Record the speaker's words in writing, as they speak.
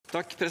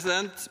Takk,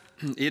 president.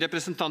 I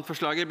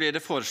representantforslaget blir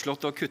det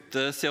foreslått å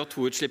kutte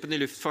CO2-utslippene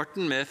i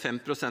luftfarten med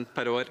 5%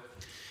 per år.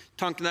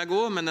 Tanken er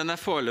god, men den er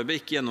foreløpig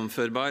ikke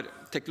gjennomførbar.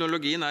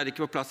 Teknologien er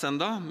ikke på plass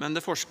enda, men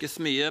det forskes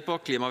mye på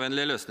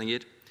klimavennlige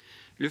løsninger.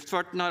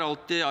 Luftfarten har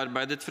alltid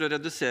arbeidet for å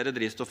redusere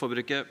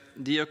drivstofforbruket.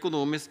 De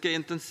økonomiske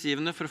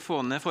intensivene for å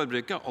få ned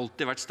forbruket har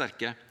alltid vært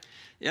sterke.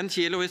 1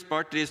 kilo i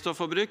spart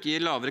drivstofforbruk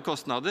gir lavere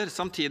kostnader,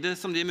 samtidig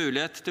som de gir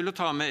mulighet til å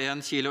ta med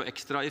 1 kilo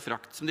ekstra i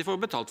frakt som de får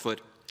betalt for.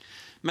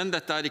 Men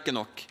dette er ikke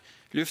nok.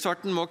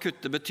 Luftfarten må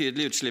kutte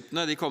betydelig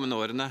utslippene de kommende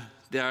årene.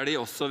 Det er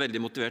de også veldig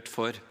motivert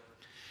for.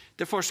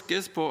 Det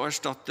forskes på å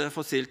erstatte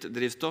fossilt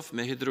drivstoff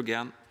med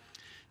hydrogen.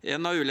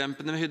 En av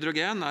ulempene med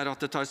hydrogen er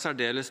at det tar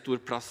særdeles stor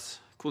plass.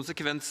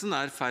 Konsekvensen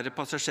er færre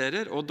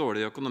passasjerer og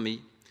dårlig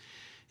økonomi.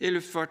 I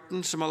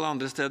luftfarten som alle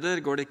andre steder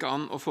går det ikke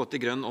an å få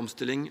til grønn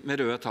omstilling med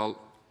røde tall.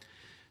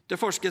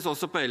 Det forskes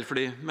også på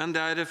elfly, men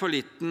det er for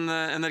liten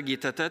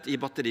energitetthet i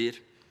batterier.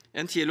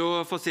 1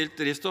 kilo fossilt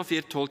drivstoff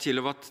gir 12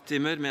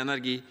 kWh med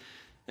energi.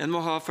 En må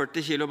ha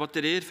 40 kilo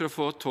batterier for å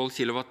få 12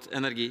 kW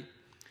energi.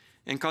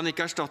 En kan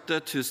ikke erstatte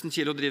 1000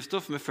 kilo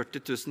drivstoff med 40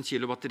 000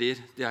 kilo batterier.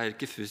 Det er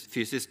ikke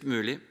fysisk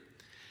mulig.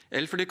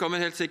 Elfly kommer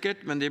helt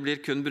sikkert, men de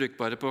blir kun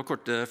brukbare på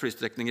korte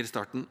flystrekninger i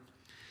starten.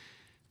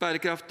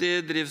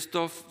 Bærekraftig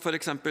drivstoff, for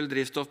eksempel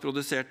drivstoff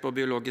produsert på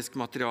biologisk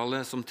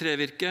materiale som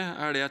trevirke,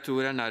 er det jeg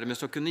tror er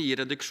nærmest å kunne gi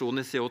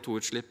reduksjon i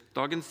CO2-utslipp.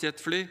 Dagens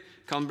jetfly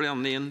kan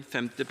blande inn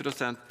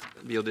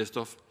 50%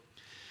 biodrivstoff.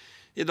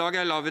 I dag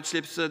er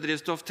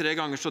lavutslippsdrivstoff 3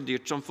 ganger så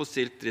dyrt som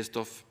fossilt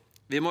drivstoff.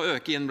 Vi må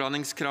øke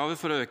innblandingskravet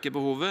for å øke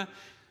behovet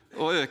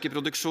og øke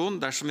produksjon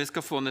dersom vi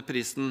skal få ned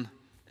prisen,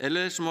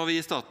 eller så må vi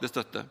gi statlig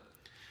støtte.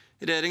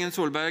 Regjeringen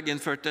Solberg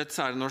innførte et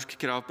særnorsk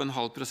krav på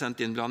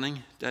 0,5%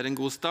 innblanding. Det er en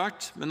god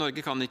start, men Norge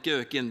kan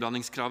ikke øke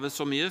innblandingskravet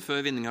så mye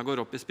før vinninga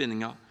går opp i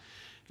spinninga.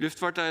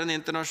 Luftfart er en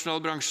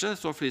internasjonal bransje,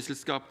 så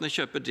flyselskapene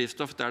kjøper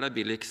drivstoff der det er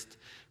billigst.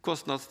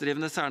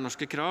 Kostnadsdrivende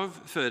særnorske krav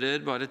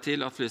fører bare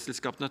til at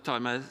flyselskapene tar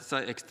med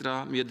seg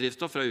ekstra mye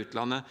drivstoff fra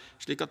utlandet,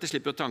 slik at de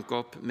slipper å tanke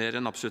opp mer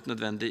enn absolutt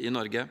nødvendig i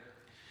Norge.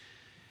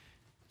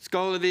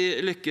 Skal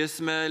vi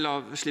lykkes med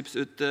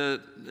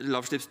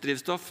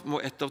lavslippsdrivstoff, må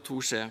ett av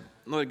to skje.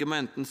 Norge må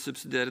enten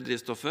subsidiere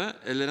drivstoffet,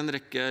 eller en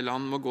rekke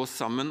land må gå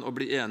sammen og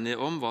bli enige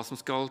om hva som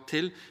skal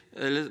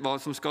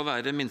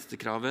være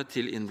minstekravet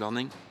til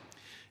innblanding.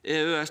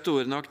 EU er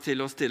store nok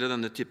til å stille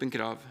denne typen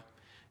krav.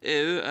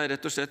 EU er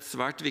rett og slett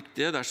svært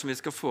viktige dersom vi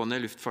skal få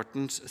ned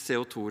luftfartens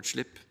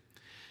CO2-utslipp.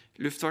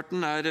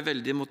 Luftfarten er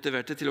veldig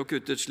motiverte til å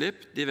kutte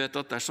utslipp. De vet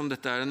at dersom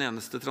dette er den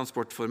eneste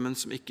transportformen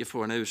som ikke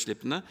får ned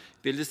utslippene,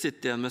 vil de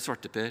sitte igjen med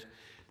svarteper.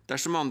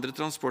 Dersom andre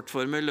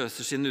transportformer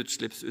løser sine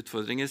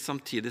utslippsutfordringer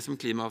samtidig som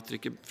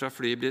klimaavtrykket fra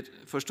fly blir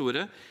for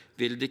store,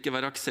 vil det ikke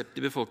være aksept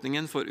i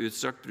befolkningen for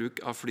utstrakt bruk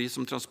av fly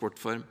som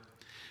transportform.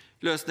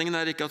 Løsningen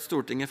er ikke at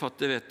Stortinget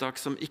fatter vedtak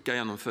som ikke er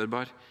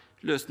gjennomførbar.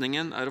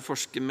 Løsningen er å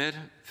forske mer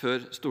før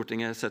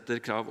Stortinget setter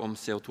krav om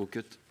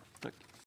CO2-kutt.